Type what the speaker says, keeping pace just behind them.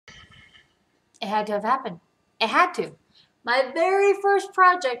It had to have happened. It had to. My very first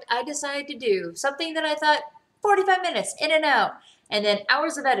project I decided to do, something that I thought 45 minutes in and out, and then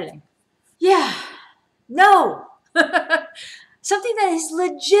hours of editing. Yeah, no. Something that has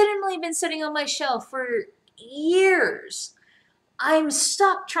legitimately been sitting on my shelf for years. I'm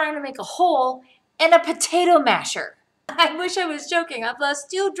stuck trying to make a hole in a potato masher. I wish I was joking. I've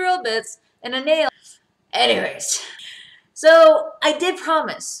lost 2 drill bits and a nail. Anyways, so I did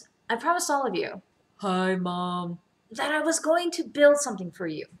promise. I promised all of you. Hi, Mom. That I was going to build something for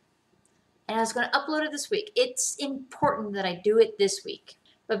you. And I was going to upload it this week. It's important that I do it this week.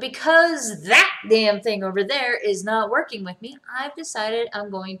 But because that damn thing over there is not working with me, I've decided I'm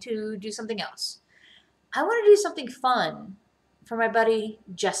going to do something else. I want to do something fun for my buddy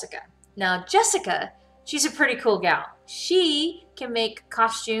Jessica. Now, Jessica, she's a pretty cool gal. She can make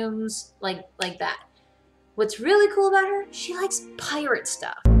costumes like that. What's really cool about her, she likes pirate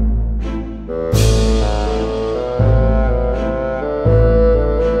stuff.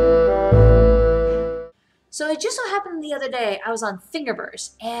 So it just so happened the other day, I was on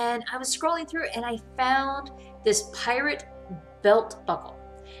Thingiverse and I was scrolling through and I found this pirate belt buckle.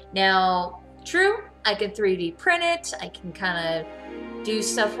 Now, true, I can 3D print it, I can kind of do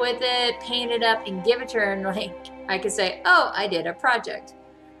stuff with it, paint it up and give it to her and like, I could say, oh, I did a project.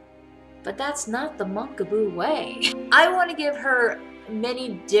 But that's not the Monkaboo way. I want to give her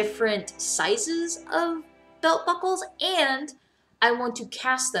many different sizes of belt buckles and I want to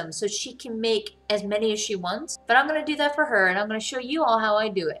cast them so she can make as many as she wants. But I'm going to do that for her and I'm going to show you all how I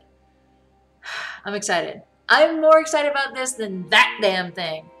do it. I'm excited. I'm more excited about this than that damn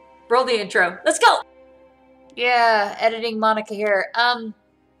thing. Roll the intro. Let's go! Yeah, editing Monica here.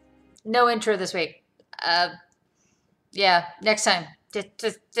 No intro this week. Yeah, next time.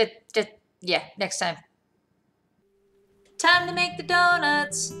 Yeah, next time. Time to make the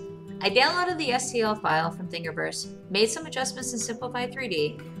donuts! I downloaded the STL file from Thingiverse, made some adjustments in Simplify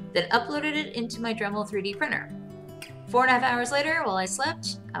 3D, then uploaded it into my Dremel 3D printer. 4.5 hours later, while I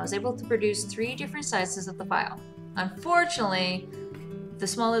slept, I was able to produce 3 different sizes of the file. Unfortunately, the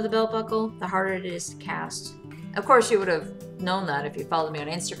smaller the belt buckle, the harder it is to cast. Of course, you would have known that if you followed me on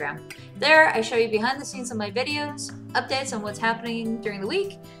Instagram. There, I show you behind the scenes of my videos, updates on what's happening during the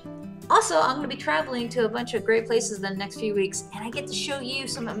week. Also, I'm going to be traveling to a bunch of great places in the next few weeks, and I get to show you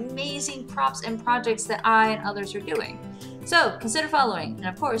some amazing props and projects that I and others are doing. So, consider following, and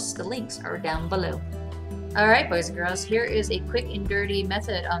of course, the links are down below. Alright, boys and girls, here is a quick and dirty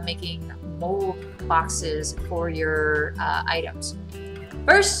method on making mold boxes for your items.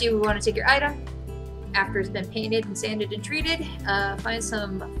 First, you want to take your item, after it's been painted and sanded and treated, find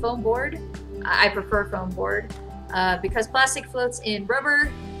some foam board. I prefer foam board. Because plastic floats in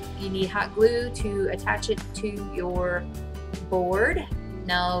rubber, you need hot glue to attach it to your board.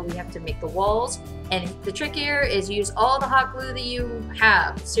 Now we have to make the walls. And the trick here is use all the hot glue that you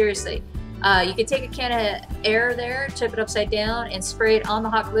have, seriously. You can take a can of air there, tip it upside down, and spray it on the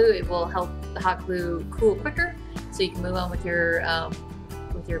hot glue. It will help the hot glue cool quicker, so you can move on with your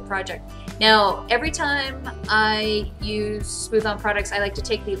project. Now, every time I use smooth-on products, I like to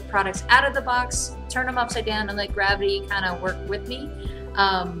take the products out of the box, turn them upside down, and let gravity kind of work with me.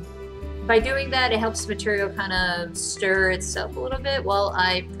 By doing that, it helps the material kind of stir itself a little bit while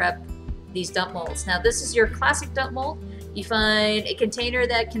I prep these dump molds. Now, this is your classic dump mold. You find a container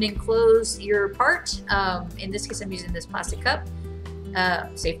that can enclose your part. In this case, I'm using this plastic cup.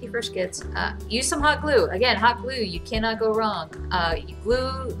 Safety first, kids. Use some hot glue. Again, hot glue, you cannot go wrong. You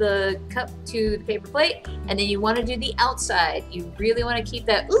glue the cup to the paper plate, and then you want to do the outside. You really want to keep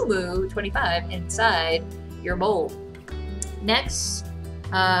that OOMOO 25 inside your mold. Next,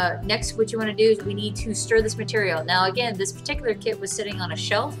 what you want to do is we need to stir this material. Now, again, this particular kit was sitting on a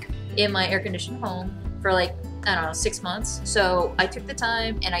shelf in my air-conditioned home for like, I don't know, 6 months. So I took the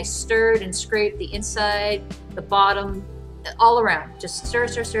time and I stirred and scraped the inside, the bottom, all around. Just stir,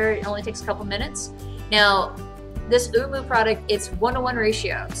 stir, stir. It only takes a couple minutes. Now, this OOMOO product, it's 1:1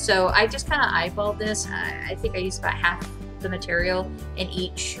 ratio. So I just kind of eyeballed this. I think I used about half the material in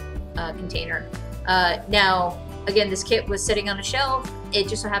each container. Now, again, this kit was sitting on a shelf. It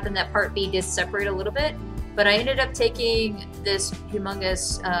just so happened that part B did separate a little bit. But I ended up taking this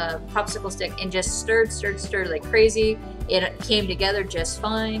humongous popsicle stick and just stirred like crazy. It came together just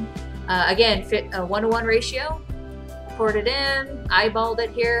fine. Again, fit a 1:1 ratio. Poured it in, eyeballed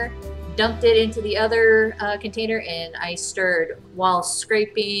it here, dumped it into the other container, and I stirred while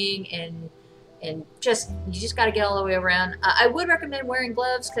scraping and you just got to get all the way around. I would recommend wearing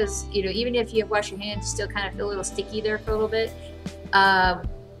gloves because, you know, even if you wash your hands, you still kind of feel a little sticky there for a little bit.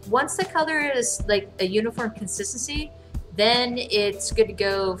 Once the color is like a uniform consistency, then it's good to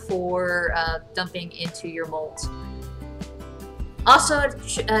go for dumping into your molds. Also,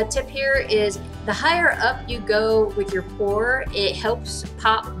 a tip here is the higher up you go with your pour, it helps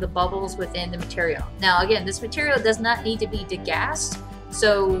pop the bubbles within the material. Now again, this material does not need to be degassed,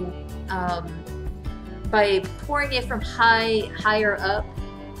 so by pouring it from higher up,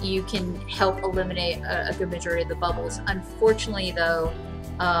 you can help eliminate a good majority of the bubbles. Unfortunately though,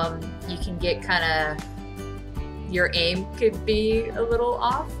 you can get kind of, your aim could be a little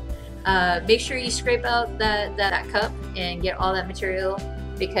off. Make sure you scrape out that cup and get all that material,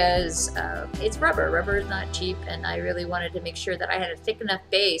 because it's rubber. Rubber is not cheap, and I really wanted to make sure that I had a thick enough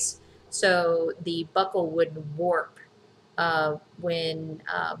base so the buckle wouldn't warp when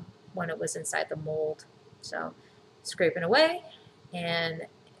it was inside the mold. So scraping away, and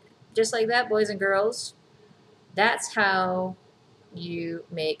just like that, boys and girls, that's how you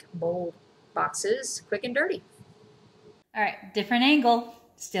make mold boxes quick and dirty. All right, different angle,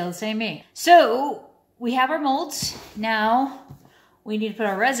 still the same me. So we have our molds. Now we need to put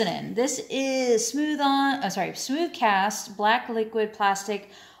our resin in. This is smooth cast black liquid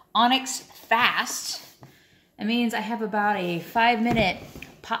plastic ONYX fast. It means I have about a 5-minute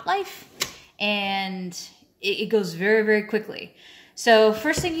pot life, and it goes very, very quickly. So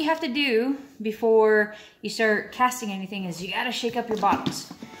first thing you have to do before you start casting anything is you gotta shake up your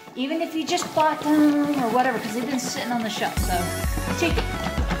bottles. Even if you just bought them or whatever, because they've been sitting on the shelf, so shake it.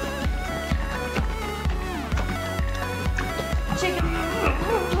 Shake it.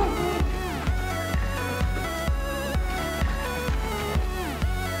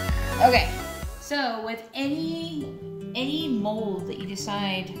 Okay, so with any mold that you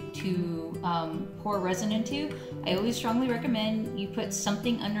decide to pour resin into, I always strongly recommend you put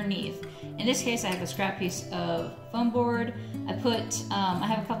something underneath. In this case, I have a scrap piece of foam board. I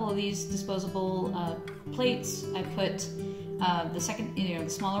have a couple of these disposable plates. I put the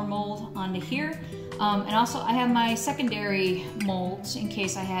smaller mold onto here. And also I have my secondary molds in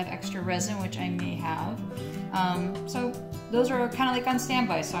case I have extra resin, which I may have. So those are kind of like on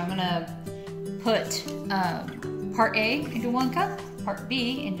standby. So I'm gonna put part A into 1 cup, part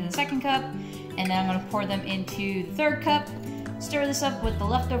B into the 2nd cup, and then I'm gonna pour them into the 3rd cup. Stir this up with the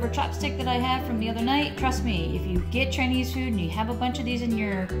leftover chopstick that I had from the other night. Trust me, if you get Chinese food and you have a bunch of these in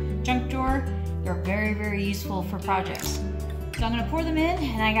your junk drawer, they're very, very useful for projects. So I'm gonna pour them in,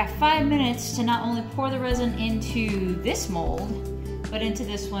 and I got 5 minutes to not only pour the resin into this mold, but into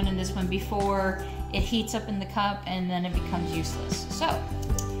this one and this one before it heats up in the cup and then it becomes useless. So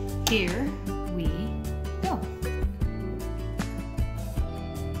here we go.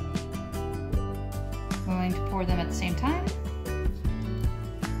 I'm going to pour them at the same time.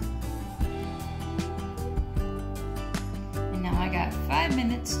 And now I got 5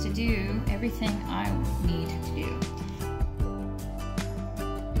 minutes to do everything I need to do.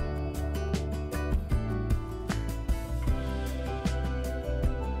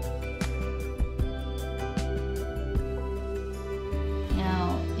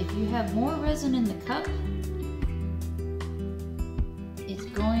 Have more resin in the cup, it's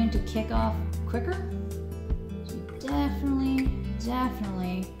going to kick off quicker. So you definitely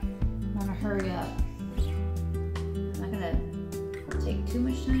want to hurry up. I'm not gonna take too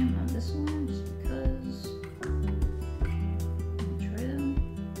much time on this one just because I'm gonna try them.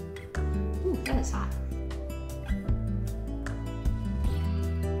 Ooh, that is hot.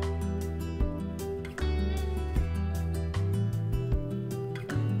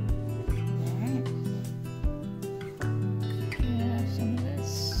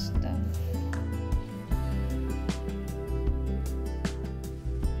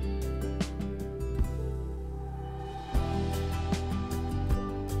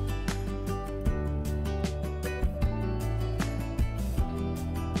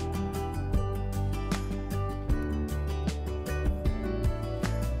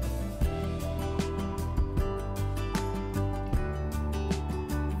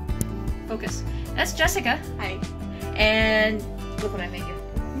 Focus. That's Jessica. Hi. And look what I made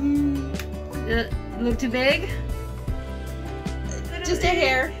you. Look too big? Just a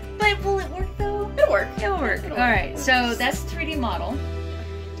hair. But will it work though? It'll work. It'll work. Alright, so that's 3D model.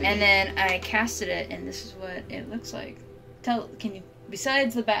 And then I casted it, and this is what it looks like. Can you,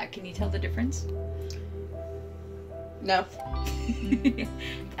 besides the back, can you tell the difference? No.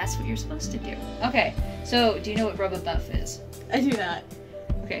 That's what you're supposed to do. Okay, so do you know what rub a buff is? I do not.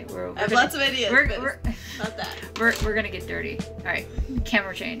 Okay, I have lots of ideas, we're not that. We're gonna get dirty. Alright,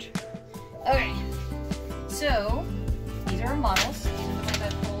 camera change. Okay, so these are our models. These are the ones I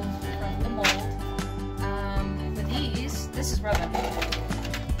pulled from the mold. But this is rubbing.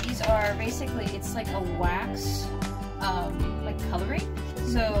 These are basically, it's like a wax like coloring.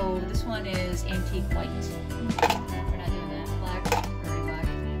 So this one is antique white. We're not doing that. Black, very black.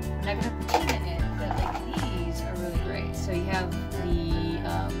 We're not gonna patina it, but like these are really great. So you have the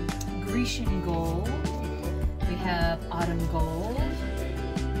Grecian gold. We have autumn gold,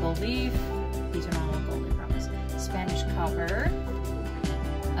 gold leaf. These are not all gold, I promise. Spanish copper,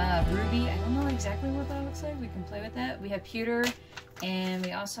 ruby. I don't know exactly what that looks like. We can play with that. We have pewter, and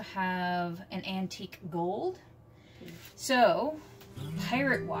we also have an antique gold. So,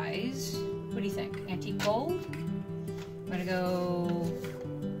 pirate-wise, what do you think? Antique gold? We're gonna go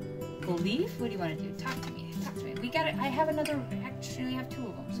gold leaf. What do you want to do? Talk to me. Talk to me. We got it. I have another. Actually, I have two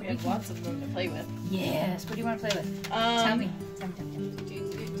of them. So we have lots of them to play with. Yes. What do you want to play with? Tell me. Tell me.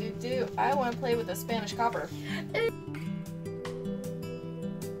 I want to play with the Spanish copper.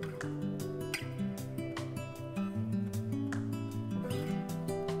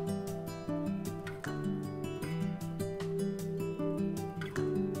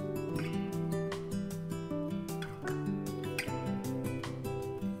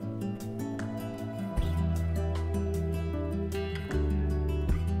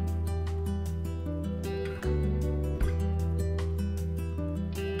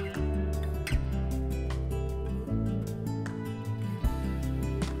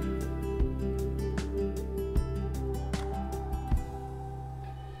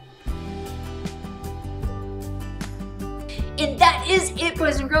 And that is it,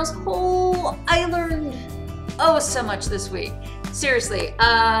 boys and girls. I learned so much this week. Seriously,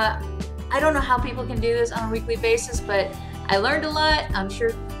 I don't know how people can do this on a weekly basis, but I learned a lot. I'm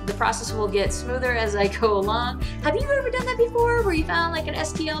sure the process will get smoother as I go along. Have you ever done that before, where you found like an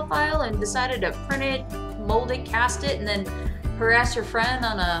STL file and decided to print it, mold it, cast it, and then harass your friend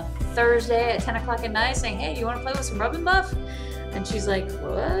on a Thursday at 10 o'clock at night saying, hey, you want to play with some rub and buff? And she's like,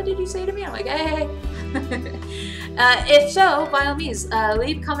 what did you say to me? I'm like, hey. If so, by all means,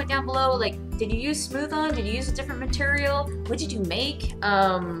 leave a comment down below. Like, did you use smooth on? Did you use a different material? What did you make?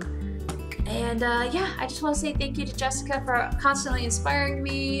 Yeah, I just want to say thank you to Jessica for constantly inspiring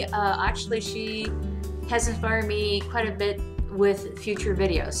me. Actually, she has inspired me quite a bit with future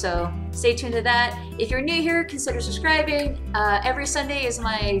videos, so stay tuned to that. If you're new here, consider subscribing. Every Sunday is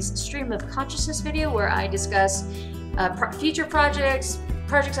my stream of consciousness video where I discuss future projects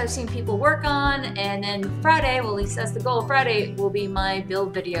I've seen people work on, and then Friday, well, at least that's the goal, Friday will be my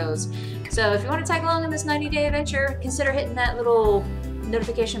build videos. So if you want to tag along in this 90-day adventure, consider hitting that little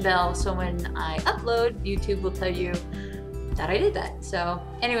notification bell so when I upload, YouTube will tell you that I did that. So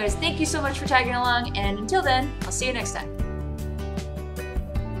anyways, thank you so much for tagging along, and until then, I'll see you next time.